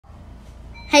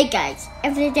Hey guys,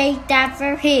 Everyday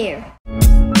Diver here.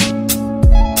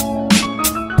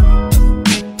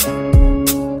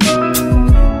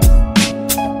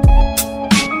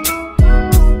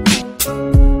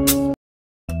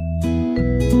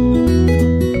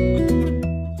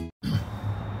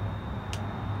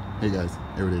 Hey guys,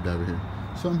 Everyday Diver here.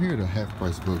 So I'm here at a half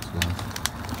price books, guys.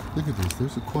 Look at this,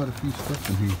 there's quite a few stuff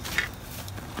in here.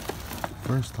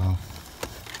 First off,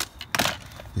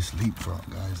 this leapfrog,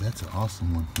 guys, that's an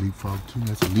awesome one. Leapfrog 2,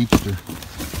 that's a leapster.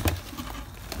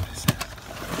 What is that?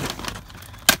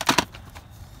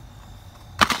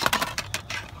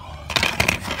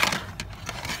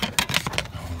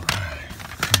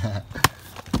 Alright.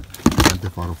 Grand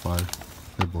Theft Auto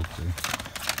 5, they're both there.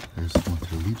 There's one for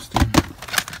the leapster.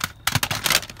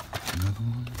 Another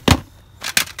one.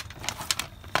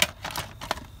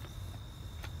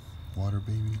 Water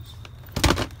babies.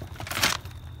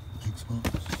 Xbox.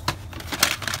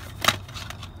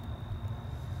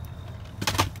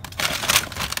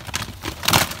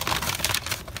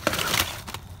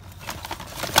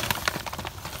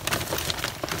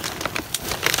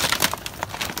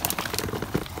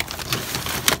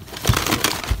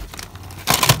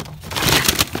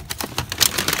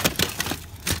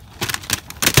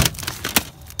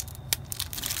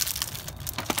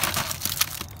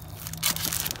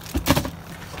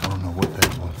 I don't know what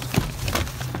that was.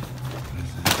 What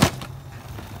is that?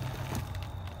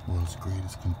 World's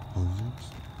greatest composers.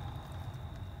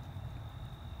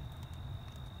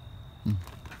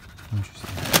 Interesting.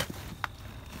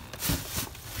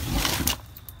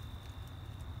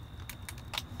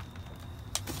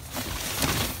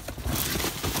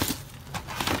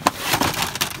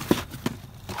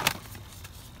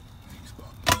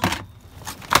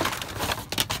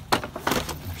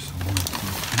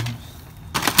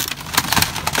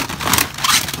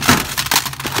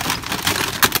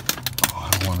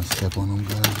 Step on them,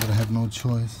 guys, but I have no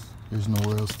choice. There's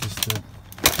nowhere else to step.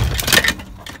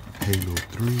 Halo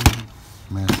 3,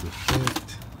 Mass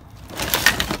Effect.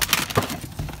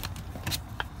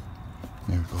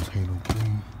 There goes Halo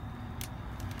 3.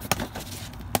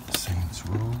 Saints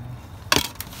Row.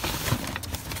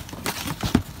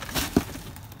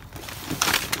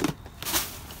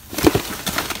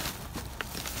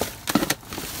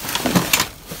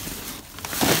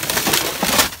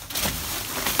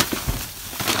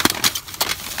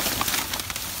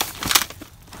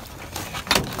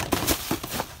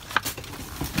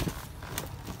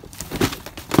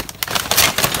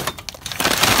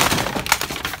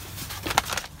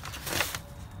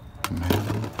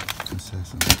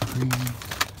 Assassin's Creed.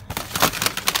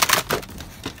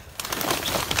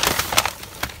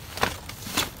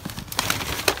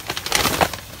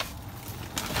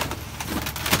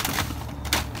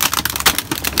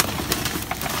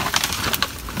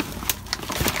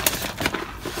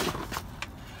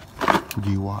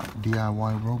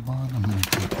 DIY robot. I'm gonna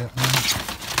take that one.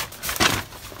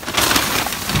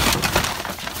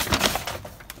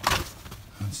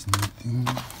 That's nothing.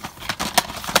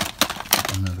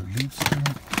 Another leapster.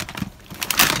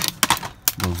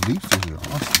 Those leapsters are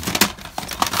awesome.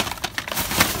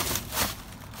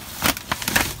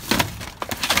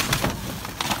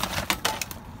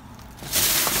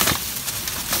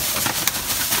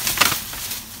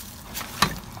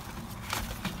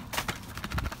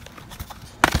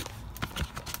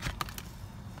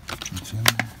 It's in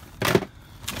there.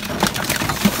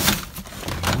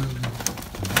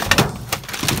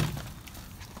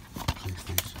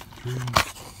 PlayStation 3.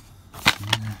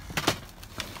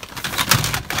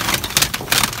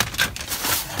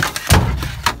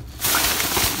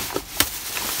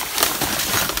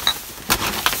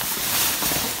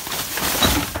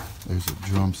 There's a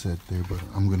drum set there, but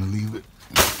I'm gonna leave it.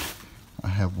 I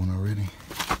have one already.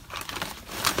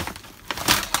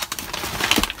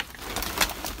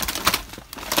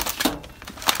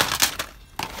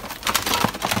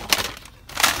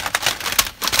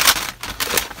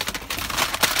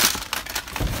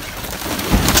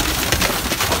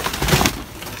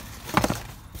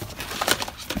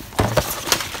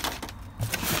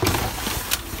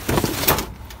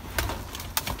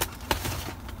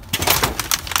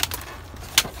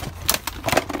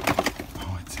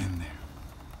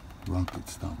 Rocket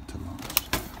stomp to launch.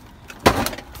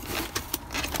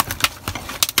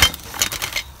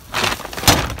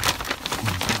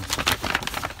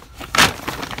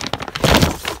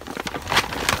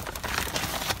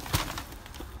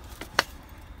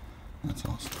 That's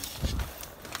awesome.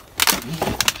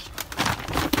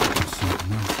 There's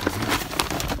something else, isn't it?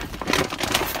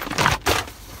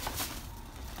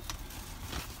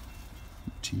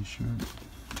 T-shirt,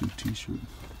 2 t-shirts.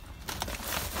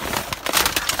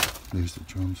 There's the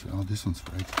drums. Oh, this one's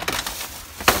right.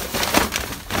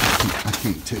 I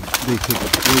can't take. They take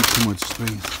up way too much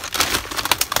space.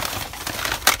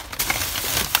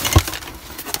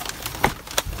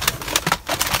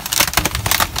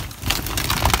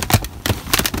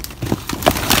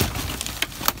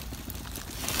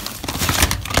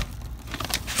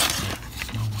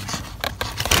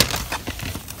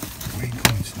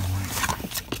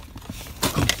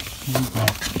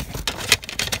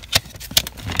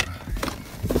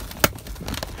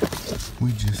 We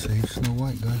just saved Snow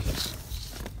White, guys.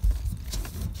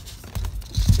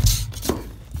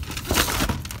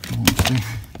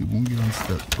 It won't get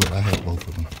unstuck, but I have both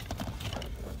of them.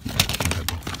 I have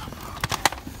both of them.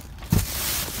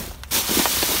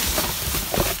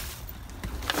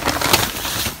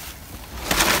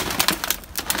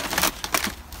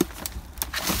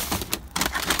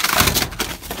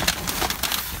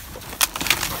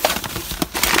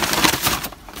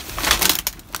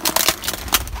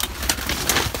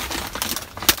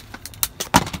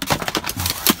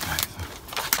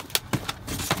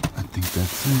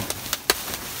 That's it.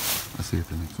 I'll see you at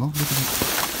the next one. Look at that.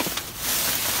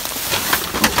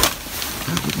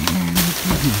 Look at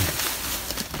that.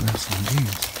 That's some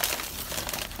games.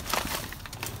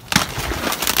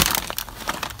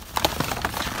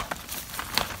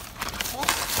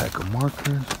 Pack of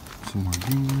markers. Some more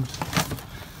games.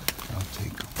 I'll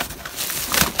take them.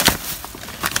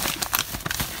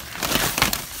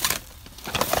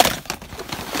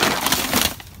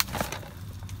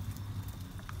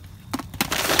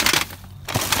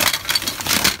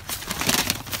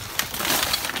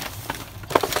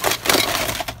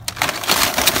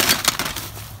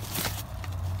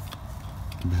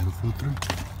 Battlefield 3.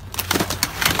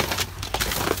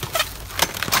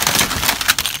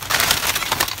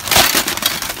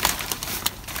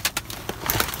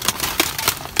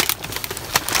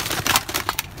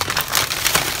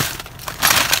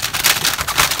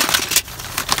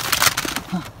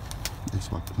 Huh. They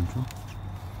swapped the control.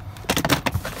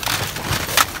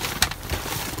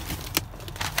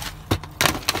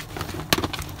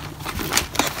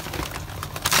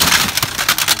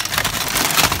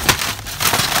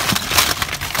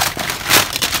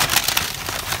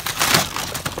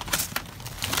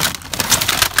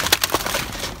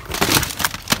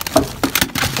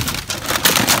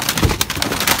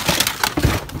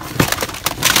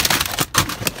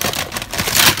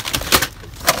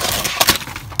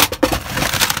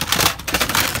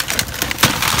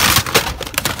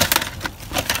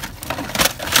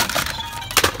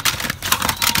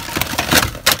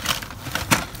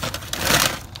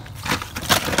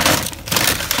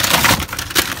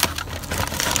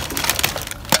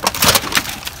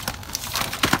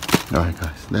 Alright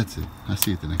guys, that's it. I'll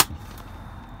see you at the next one.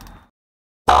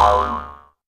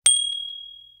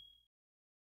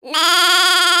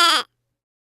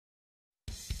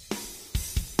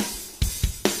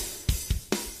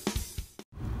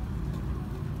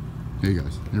 Hey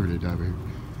guys, Everyday Diver here.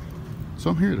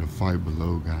 So I'm here at a Five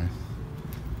Below, guys.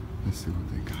 Let's see what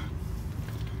they got.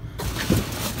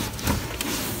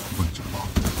 A bunch of balls.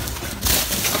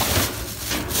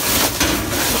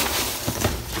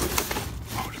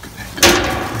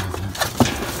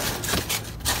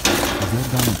 Is that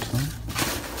Donald Trump?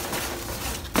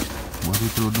 Why did they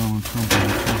throw Donald Trump on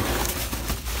the top?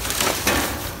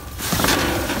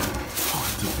 Oh,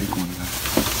 it's a big one, guys.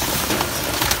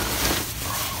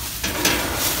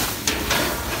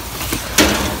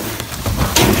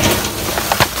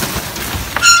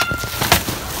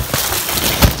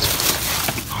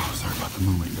 Oh, sorry about the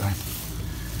movement, guys.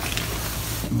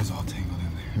 It was all tangled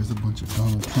in there. There's a bunch of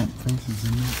Donald Trump faces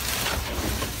in there.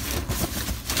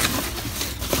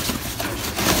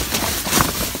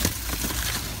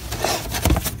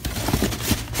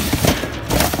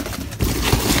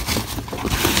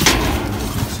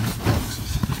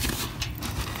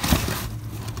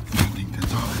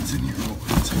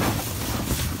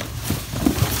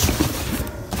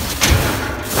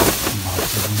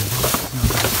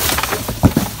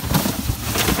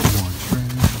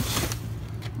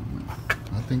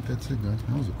 I think that's it, guys.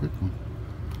 That was a quick one.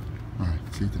 Alright,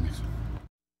 see you at the next one.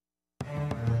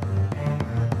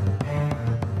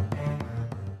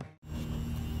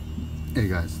 Hey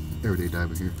guys, Everyday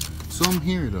Diver here. So I'm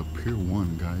here at a Pier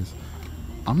 1, guys.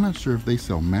 I'm not sure if they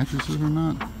sell mattresses or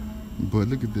not, but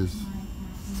look at this.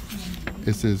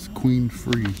 It says Queen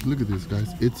Free. Look at this,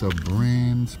 guys. It's a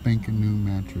brand spanking new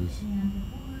mattress.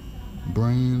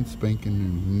 Brand spanking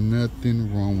new.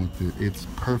 Nothing wrong with it. It's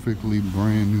perfectly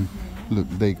brand new. Look,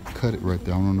 they cut it right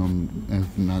there. I don't know. I'm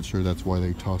not sure that's why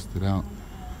they tossed it out.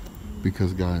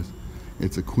 Because, guys,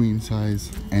 It's a queen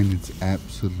size and it's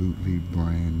absolutely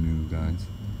brand new, guys.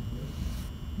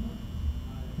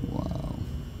 Wow.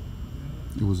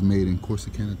 It was made in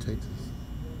Corsicana, Texas.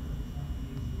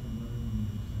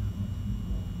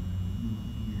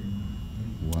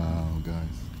 Wow,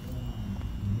 guys.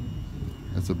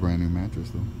 That's a brand new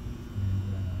mattress though.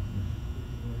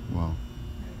 Wow.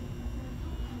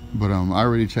 But I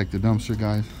already checked the dumpster,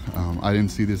 guys. I didn't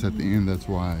see this at the end, that's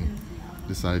why I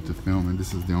decided to film, and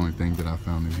this is the only thing that I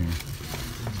found in here.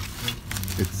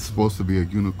 It's supposed to be a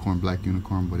unicorn, black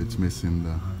unicorn, but it's missing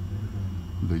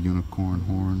the unicorn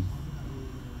horn,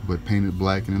 but painted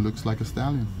black, and it looks like a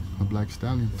stallion, a black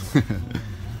stallion.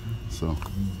 So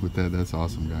with that, that's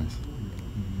awesome, guys.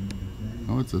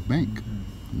 Oh, it's a bank.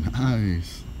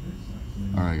 Nice.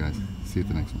 All right, guys, see you at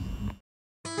the next one.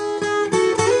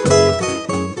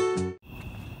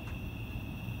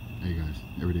 Hey guys,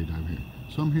 Everyday Diver here.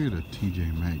 So I'm here at a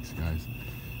TJ Maxx, guys,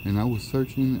 and I was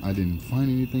searching. I didn't find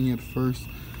anything at first,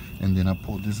 and then I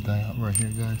pulled this guy out right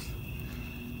here, guys,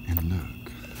 and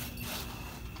look.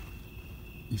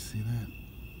 You see that?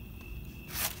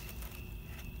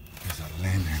 There's a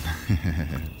lantern.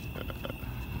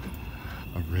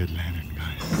 A red lantern,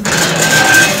 guys.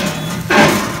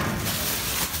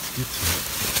 Let's get to it.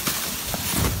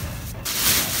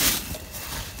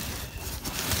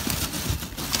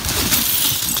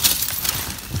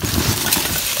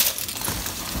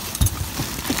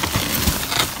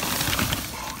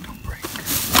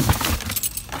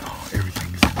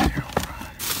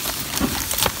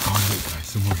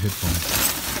 Some more headphones.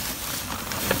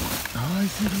 Oh, I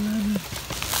see the lantern.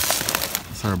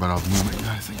 Sorry about all the movement,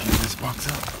 guys. I get this box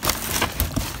out.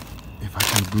 If I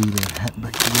can glue that hat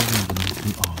back together, I'm gonna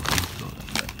do. Oh, let me throw that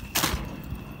back.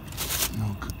 No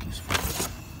cookies for it.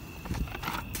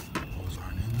 Those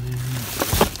aren't in there.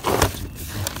 Get the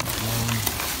bucket going.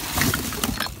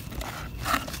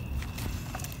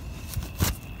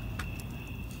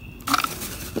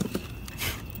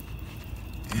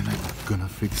 And I'm gonna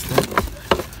fix that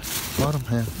bottom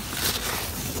half.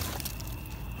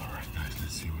 Alright guys,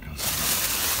 let's see what else.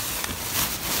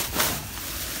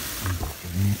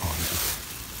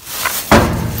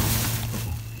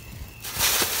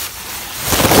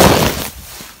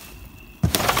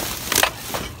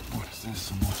 What is this?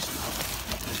 Some more stuff.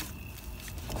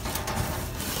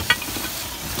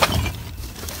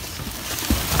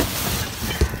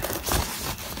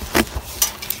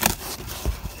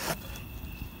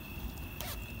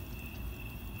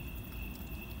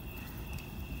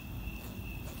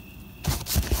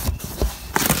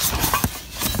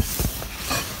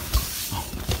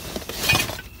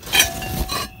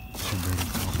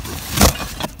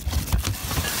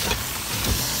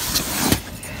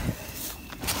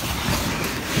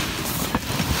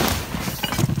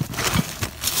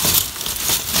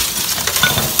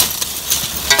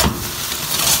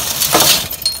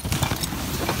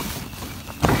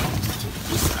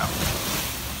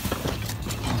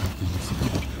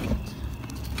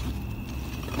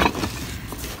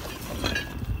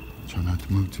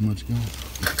 Move too much,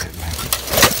 guys. Look at that lamp.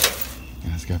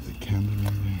 And it's got the candle in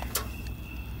there.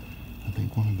 I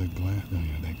think one of the glass, oh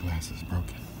yeah, that glass is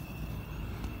broken.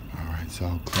 Alright, so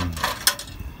I'll clean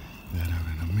that out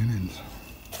in a minute.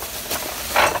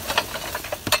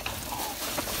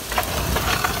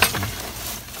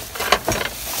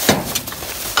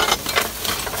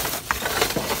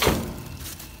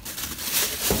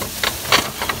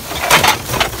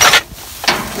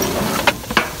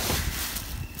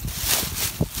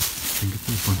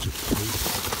 A bunch of plates.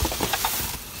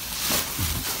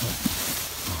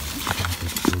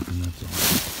 Broken, that's all.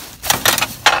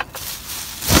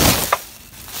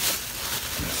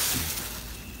 Let's see.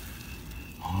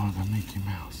 Oh, the Mickey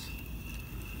Mouse.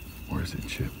 Or is it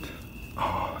chipped?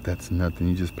 Oh, that's nothing.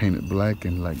 You just paint it black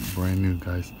and like brand new,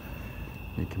 guys.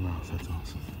 Mickey Mouse, that's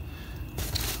awesome.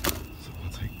 So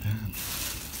we'll take that.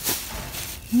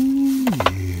 Ooh,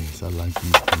 yes, I like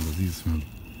these candles. These smell.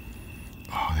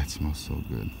 Oh, that smells so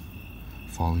good.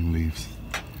 Falling leaves.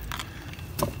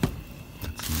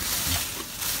 That's nice.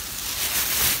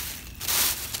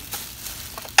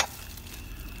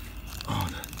 Oh,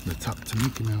 the top to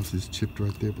Mickey Mouse is chipped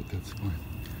right there, but that's fine.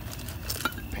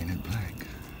 Painted black.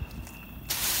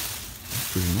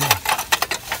 That's pretty nice.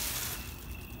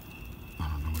 I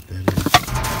don't know what that is.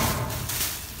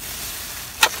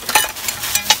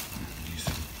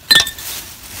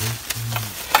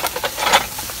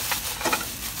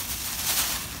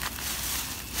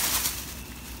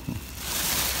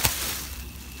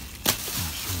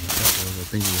 I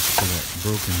think it was for that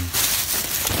broken.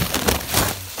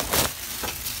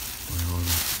 Well, all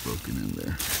that's broken in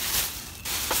there.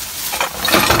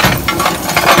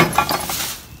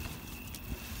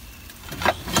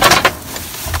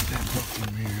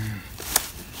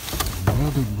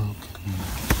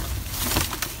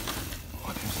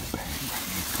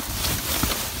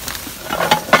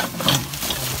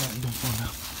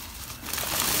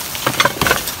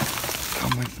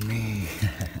 with me.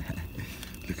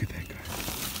 Look at that guy.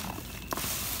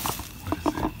 What is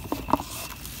that?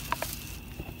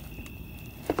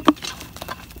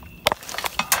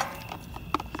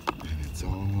 And it's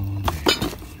all there.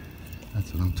 That's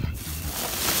what I'm talking about.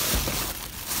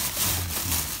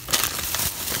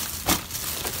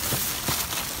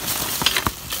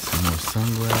 Some more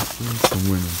sunglasses, some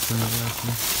winter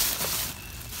sunglasses.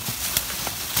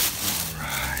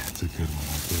 Alright, that's a good one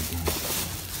right there, guys.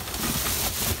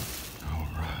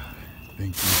 Alright.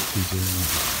 Thank you, TJ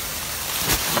Maxx.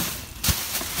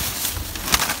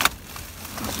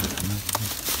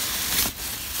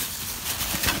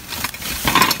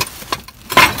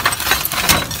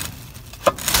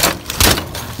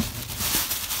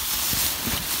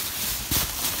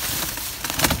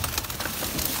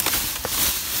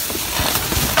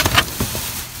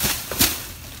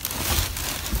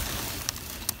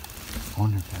 I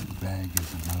wonder if that bag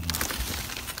is another one.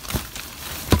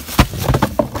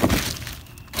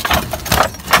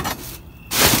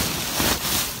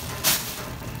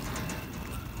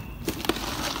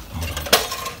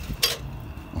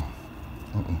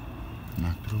 Uh-oh.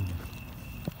 Knocked it over.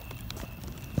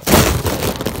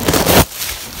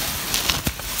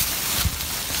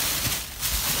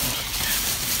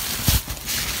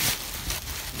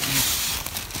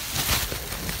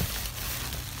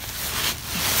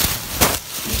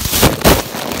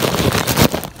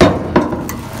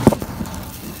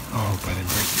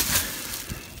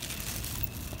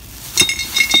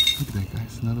 Look at that,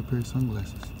 guys. Another pair of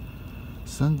sunglasses.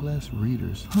 Sunglass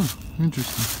readers. Huh.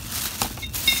 Interesting.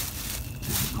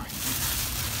 This is great.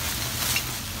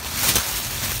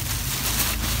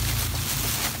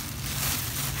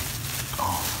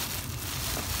 Oh.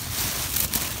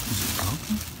 Is it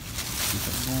broken? Is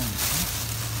that going?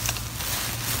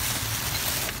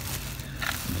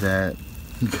 That,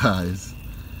 guys,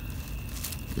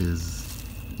 is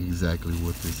exactly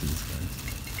what this is, guys.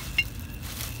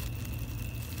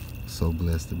 So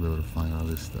blessed to be able to find all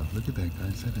this stuff. Look at that,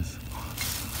 guys. That is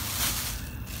awesome.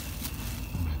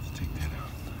 I'm gonna have to take that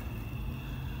out.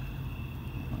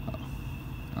 Wow.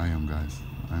 I am, guys.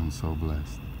 I am so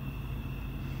blessed.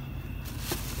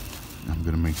 I'm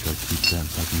gonna make sure I keep that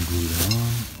so I can glue that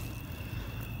on.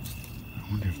 I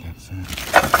wonder if that's it.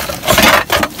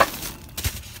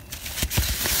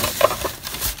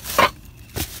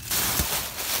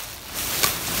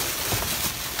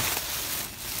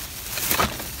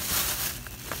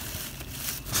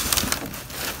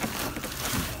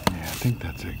 I think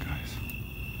that's it, guys.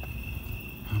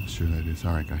 I'm sure that is.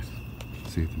 All right, guys.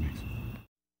 See you at the next one.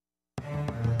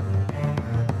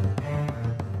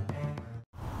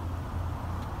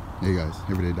 Hey, guys.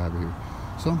 Everyday Diver here.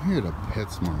 So I'm here at a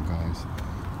Petsmart, guys.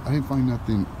 I didn't find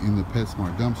nothing in the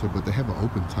Petsmart dumpster, but they have an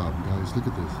open top, guys. Look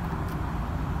at this.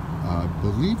 I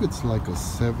believe it's like a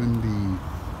 70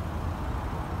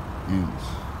 inch.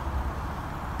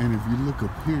 And if you look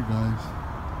up here, guys,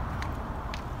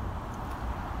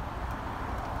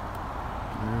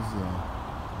 there's a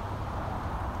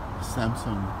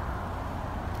Samsung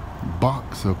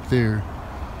box up there,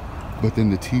 but then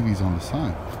the TV's on the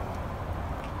side.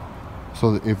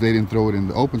 So if they didn't throw it in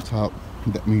the open top,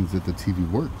 that means that the TV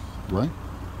works, right?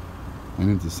 And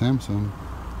it's a Samsung.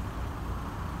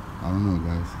 I don't know,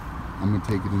 guys. I'm gonna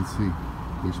take it and see.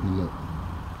 Wish me luck.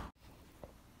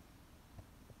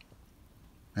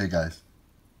 Hey guys,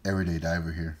 Everyday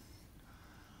Diver here.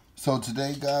 So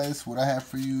today, guys, what I have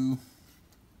for you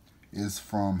is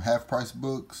from Half Price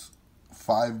Books,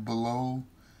 Five Below,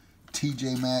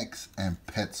 TJ Maxx, and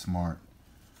Petsmart.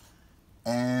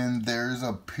 And there's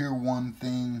a Pier 1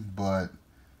 thing, but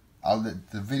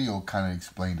the video kind of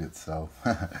explained itself.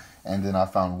 And then I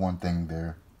found one thing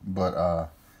there. But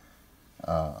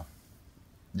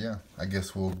yeah, I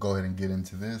guess we'll go ahead and get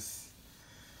into this.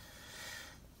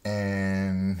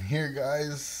 And here,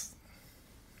 guys,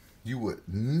 you would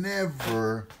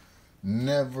never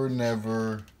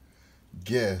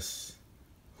guess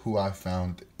who I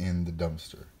found in the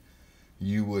dumpster.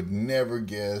 You would never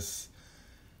guess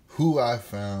who I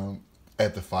found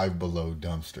at the Five Below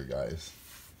dumpster, guys.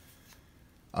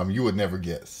 You would never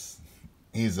guess.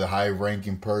 He's a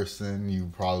high-ranking person.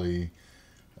 You probably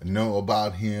know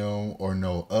about him or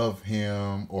know of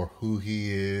him or who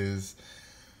he is.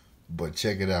 But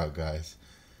check it out, guys.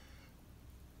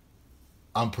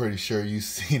 I'm pretty sure you've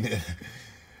seen it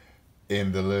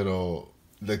in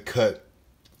the cut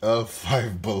of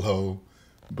Five Below.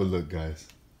 But look, guys.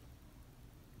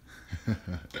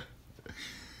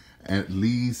 At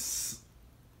least,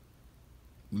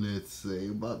 let's say,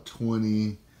 about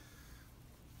 20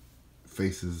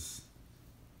 faces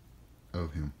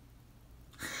of him.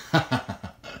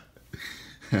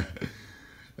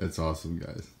 That's awesome,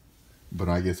 guys. But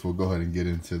I guess we'll go ahead and get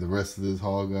into the rest of this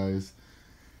haul, guys.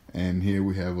 And here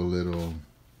we have a little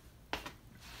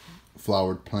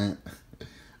flowered plant.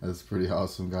 That's pretty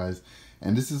awesome, guys.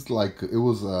 And this is like, it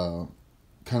was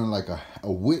kind of like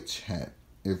a witch hat,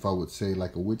 if I would say,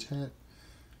 like a witch hat.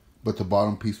 But the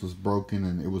bottom piece was broken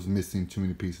and it was missing too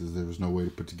many pieces. There was no way to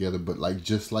put together. But like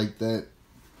just like that,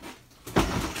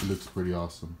 it looks pretty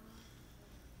awesome.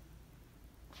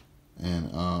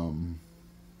 And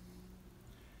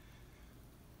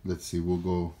let's see,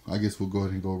 I guess we'll go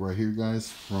ahead and go right here,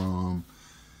 guys. From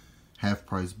Half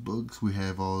Price Books, we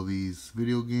have all these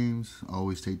video games. I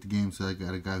always take the games, so I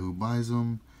got a guy who buys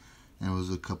them. And there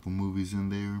was a couple movies in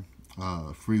there.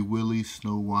 Free Willy,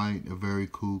 Snow White, A Very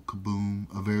Cool Kaboom,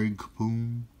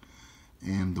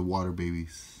 and The Water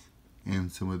Babies.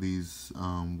 And some of these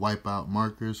wipeout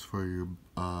markers for your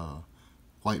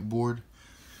whiteboard.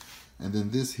 And then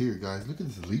this here, guys, look at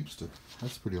this Leapster.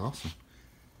 That's pretty awesome.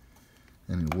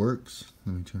 And it works.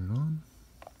 Let me turn it on.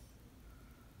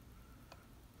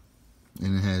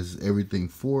 And it has everything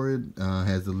for it.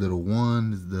 Has the little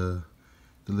one, the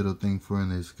little thing for it,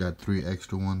 and it's got 3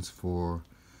 extra ones for.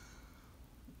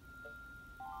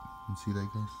 You see that,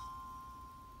 guys?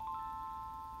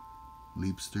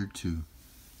 Leapster 2.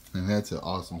 And that's an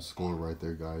awesome score right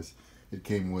there, guys. It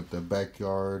came with the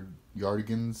Backyard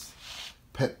Yardigans,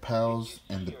 Pet Pals,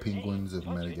 and the Penguins of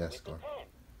Madagascar.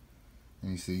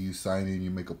 And you see, you sign in,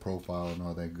 you make a profile and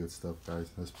all that good stuff,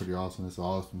 guys. That's pretty awesome. That's an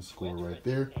awesome score right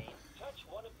there.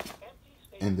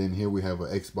 And then here we have an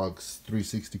Xbox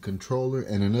 360 controller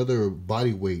and another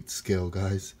body weight scale,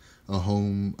 guys. A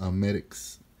home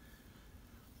medics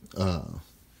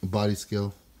body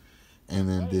scale. And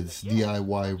then this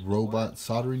DIY robot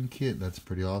soldering kit. That's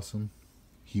pretty awesome.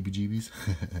 Heebie-jeebies.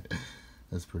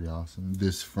 That's pretty awesome.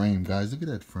 This frame, guys. Look at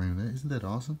that frame. Isn't that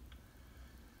awesome?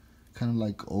 Kind of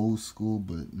like old school,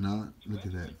 but not. Look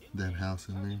at that house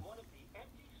in there.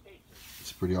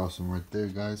 It's pretty awesome right there,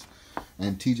 guys.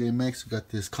 And TJ Maxx got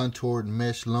this contoured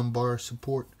mesh lumbar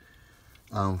support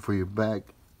for your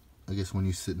back. I guess when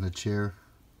you sit in a chair.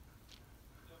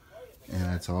 And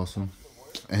that's awesome.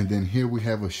 And then here we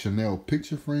have a Chanel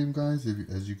picture frame, guys.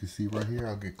 As you can see right here,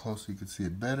 I'll get close so you can see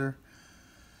it better.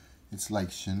 It's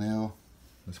like Chanel.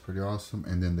 That's pretty awesome.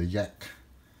 And then the yak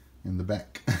in the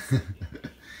back.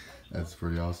 That's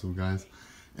pretty awesome, guys.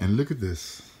 And look at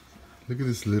this. Look at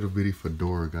this little bitty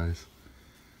fedora, guys.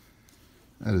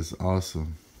 That is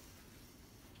awesome.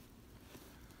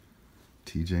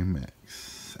 TJ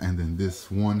Maxx. And then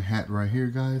this one hat right here,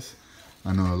 guys.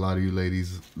 I know a lot of you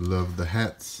ladies love the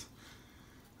hats.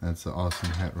 That's an awesome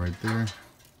hat right there.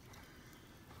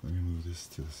 Let me move this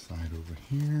to the side over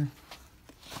here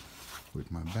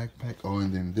with my backpack. Oh,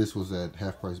 and then this was at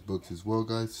Half Price Books as well,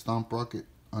 guys. Stomp Rocket,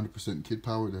 100% kid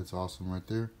power. That's awesome right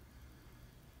there.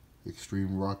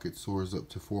 Extreme Rocket soars up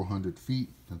to 400 feet.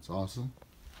 That's awesome.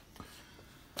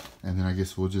 And then I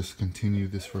guess we'll just continue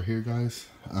this right here, guys.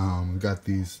 Got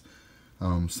these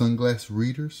sunglass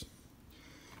readers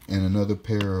and another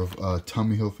pair of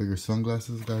Tommy Hilfiger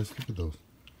sunglasses, guys. Look at those.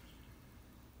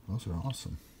 Those are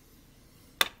awesome.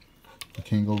 You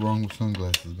can't go wrong with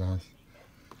sunglasses, guys.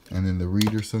 And then the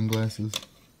reader sunglasses.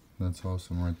 That's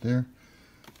awesome right there.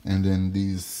 And then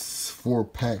these 4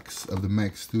 packs of the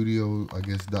Mac Studio, I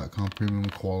guess, .com premium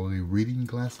quality reading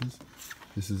glasses.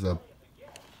 This is a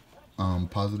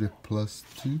positive plus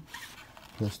two.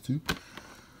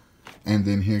 And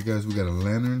then here, guys, we got a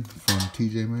lantern from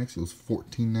TJ Maxx. It was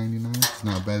 $14.99. It's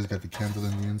not bad. It's got the candle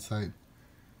on the inside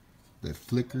that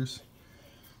flickers.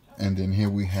 And then here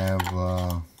we have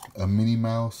a Minnie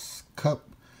Mouse cup.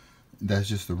 That's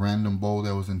just a random bowl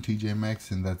that was in TJ Maxx,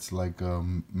 and that's like a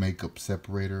makeup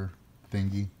separator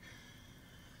thingy.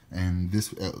 And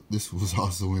this was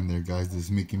also in there, guys.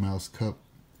 This Mickey Mouse cup.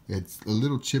 It's a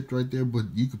little chipped right there, but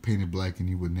you could paint it black and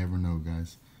you would never know,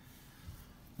 guys.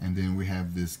 And then we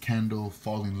have this candle,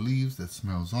 Falling Leaves, that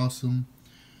smells awesome.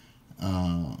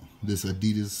 This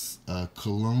Adidas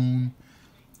cologne,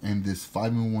 and this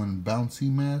 5-in-1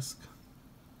 bouncy mask.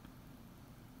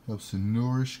 Helps to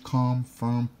nourish, calm,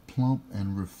 firm, plump,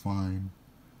 and refine.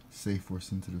 Safe for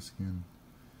sensitive skin.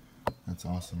 That's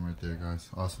awesome right there, guys.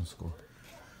 Awesome score.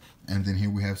 And then here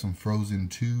we have some Frozen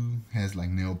 2. Has like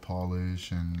nail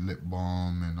polish and lip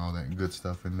balm and all that good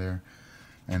stuff in there.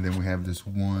 And then we have this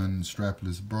one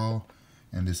strapless bra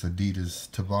and this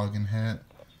Adidas toboggan hat.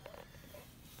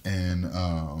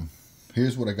 And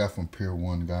here's what I got from Pier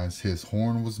 1, guys. His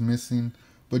horn was missing,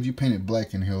 but you paint it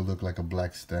black and he'll look like a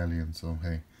black stallion. So,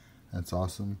 hey, that's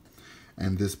awesome.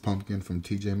 And this pumpkin from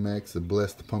TJ Maxx, a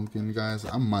blessed pumpkin, guys.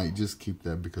 I might just keep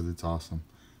that because it's awesome.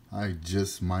 I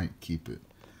just might keep it.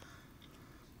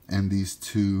 And these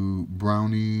two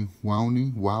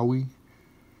wowie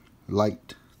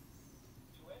light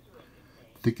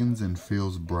thickens and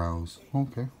fills brows.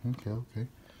 Okay.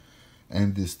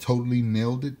 And this totally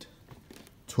nailed it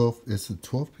 12. It's a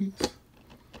 12 piece.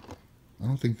 I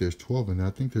don't think there's 12 in there.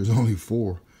 I think there's only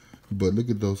 4. But look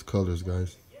at those colors,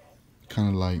 guys. Kind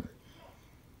of like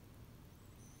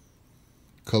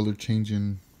color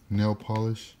changing nail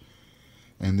polish.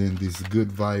 And then this Good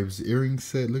Vibes earring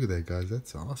set. Look at that, guys.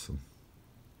 That's awesome.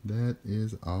 That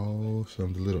is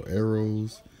awesome. The little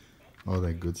arrows, all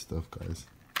that good stuff, guys.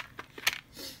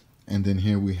 And then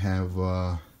here we have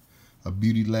a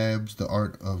Beauty Labs, the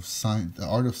art of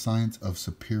science of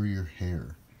superior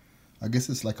hair. I guess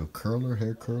it's like a curler,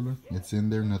 hair curler. It's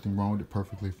in there, nothing wrong with it,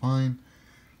 perfectly fine.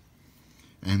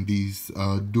 And these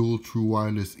dual true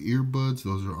wireless earbuds,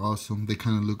 those are awesome. They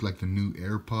kind of look like the new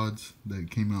AirPods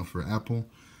that came out for Apple.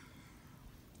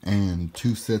 And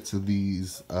 2 sets of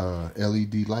these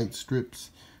LED light strips.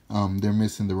 They're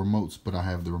missing the remotes, but I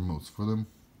have the remotes for them,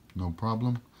 no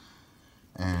problem.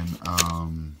 And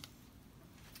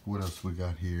what else we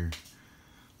got here?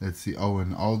 Let's see. Oh,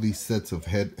 and all these sets of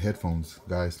headphones,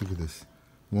 guys. Look at this.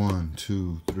 1,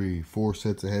 2, 3, 4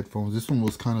 sets of headphones. This one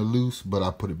was kind of loose, but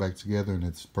I put it back together and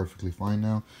it's perfectly fine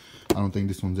now. I don't think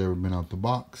this one's ever been out the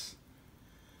box.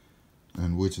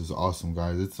 And which is awesome,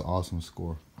 guys. It's an awesome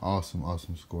score.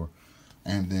 Awesome score.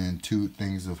 And then 2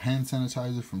 things of hand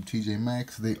sanitizer from TJ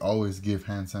Maxx. They always give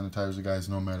hand sanitizer, guys,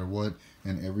 no matter what.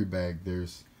 In every bag,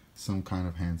 there's some kind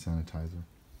of hand sanitizer.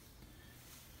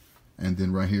 And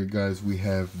then right here, guys, we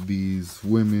have these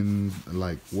women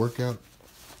like workout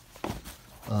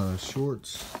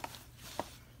shorts.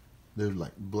 They're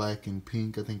like black and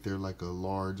pink. I think they're like a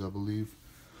large, I believe.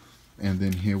 And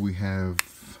then here we have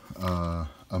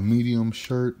a medium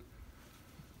shirt,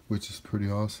 which is pretty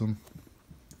awesome.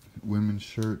 Women's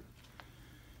shirt.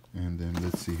 And then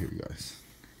let's see here, guys.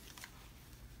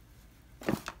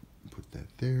 Put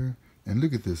that there. And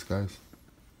look at this, guys.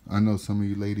 I know some of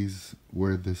you ladies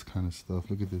wear this kind of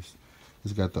stuff. Look at this.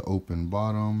 It's got the open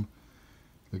bottom.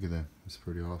 Look at that. It's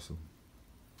pretty awesome.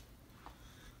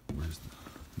 Where's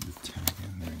the tag?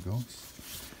 And there it goes.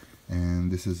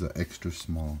 And this is an extra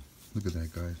small. Look at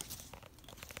that, guys.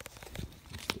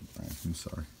 I'm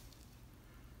sorry.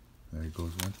 There it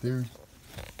goes right there.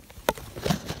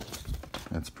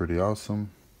 That's pretty awesome.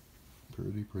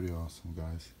 Pretty awesome,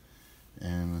 guys.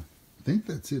 And I think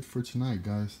that's it for tonight,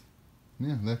 guys.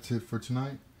 Yeah, that's it for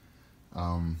tonight.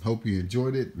 Hope you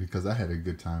enjoyed it, because I had a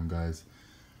good time, guys.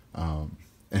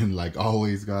 And like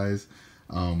always, guys,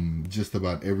 just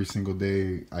about every single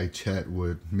day I chat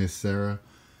with Miss Sarah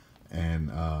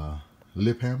and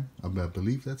Lipham. I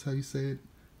believe that's how you say it.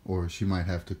 Or she might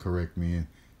have to correct me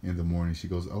in the morning. She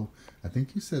goes, "Oh, I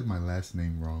think you said my last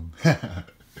name wrong."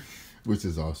 Which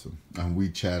is awesome. We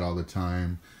chat all the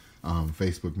time.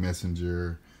 Facebook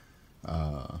Messenger.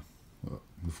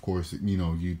 Of course, you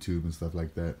know, YouTube and stuff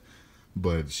like that.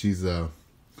 But she's a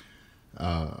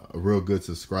real good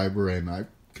subscriber, and I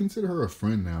consider her a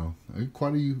friend now.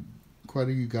 Quite a few of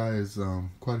you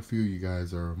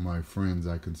guys are my friends,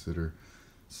 I consider.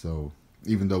 So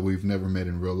even though we've never met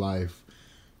in real life,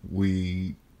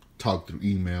 we talk through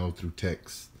email, through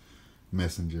text,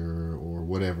 messenger, or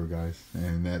whatever, guys.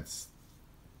 And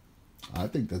I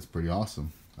think that's pretty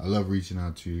awesome. I love reaching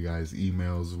out to you guys,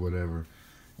 emails, whatever.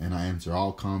 And I answer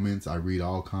all comments. I read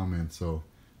all comments, so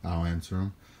I'll answer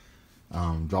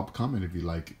them. Drop a comment if you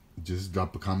like. Just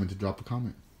drop a comment to drop a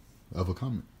comment of a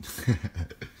comment.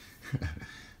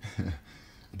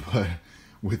 But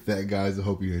with that, guys, I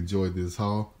hope you enjoyed this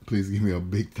haul. Please give me a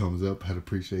big thumbs up. I'd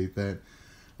appreciate that.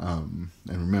 And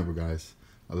remember, guys,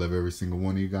 I love every single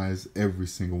one of you guys. Every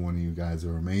single one of you guys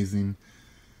are amazing.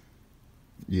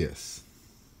 Yes.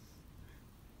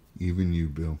 Even you,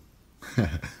 Bill.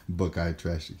 Buckeye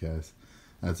Trashy Cast.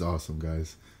 That's awesome,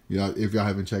 guys. Y'all, if y'all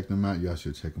haven't checked him out, y'all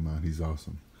should check him out. He's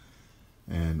awesome.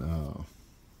 And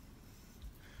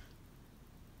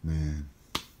man,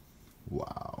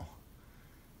 wow,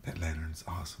 that lantern's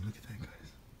awesome. Look at that, guys.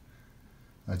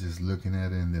 I just looking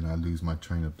at it and then I lose my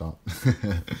train of thought.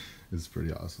 It's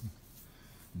pretty awesome.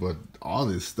 But all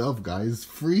this stuff, guys,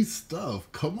 free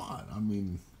stuff. Come on. I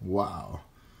mean, wow.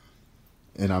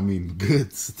 And I mean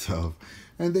good stuff.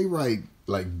 And they write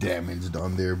like damaged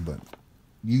on there, but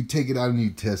you take it out and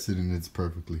you test it and it's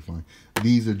perfectly fine.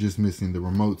 These are just missing the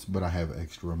remotes, but I have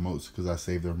extra remotes because I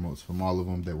saved the remotes from all of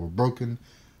them that were broken.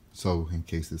 So in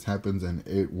case this happens, and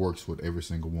it works with every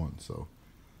single one, so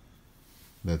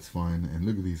that's fine. And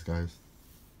look at these, guys.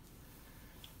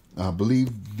 I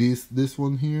believe this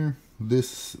one here,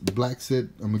 this black set,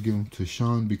 I'm gonna give them to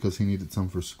Sean because he needed some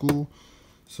for school.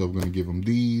 So I'm gonna give him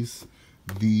these,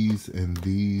 and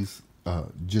these,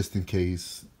 just in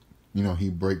case, you know, he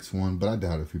breaks one. But I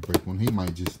doubt if he breaks one, he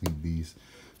might just need these.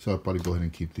 So I'll probably go ahead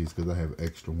and keep these because I have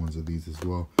extra ones of these as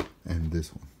well, and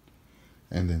this one.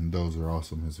 And then those are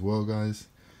awesome as well, guys.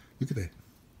 Look at that.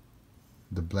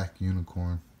 The black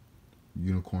unicornless.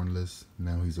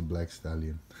 Now he's a black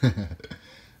stallion.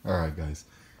 All right, guys.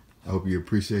 I hope you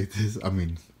appreciate this. I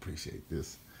mean, appreciate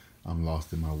this. I'm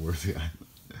lost in my words.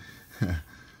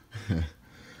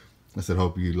 I said,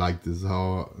 hope you liked this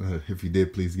haul. If you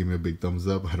did, please give me a big thumbs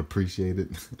up. I'd appreciate it.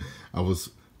 I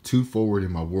was too forward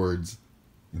in my words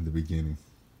in the beginning.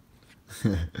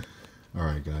 All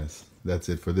right, guys. That's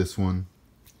it for this one.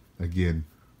 Again,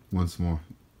 once more,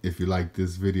 if you like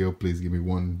this video, please give me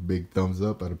one big thumbs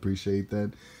up. I'd appreciate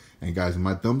that. And guys,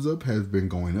 my thumbs up has been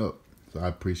going up, so I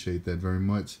appreciate that very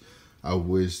much. I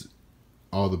wish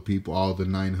all the people, all the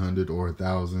 900 or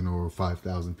 1,000 or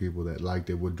 5,000 people that liked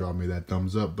it would drop me that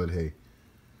thumbs up. But hey,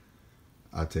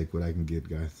 I'll take what I can get,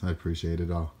 guys. I appreciate it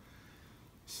all.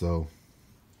 So,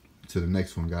 to the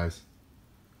next one, guys.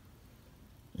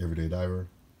 Everyday Diver.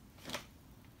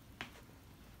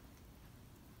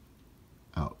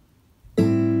 Out.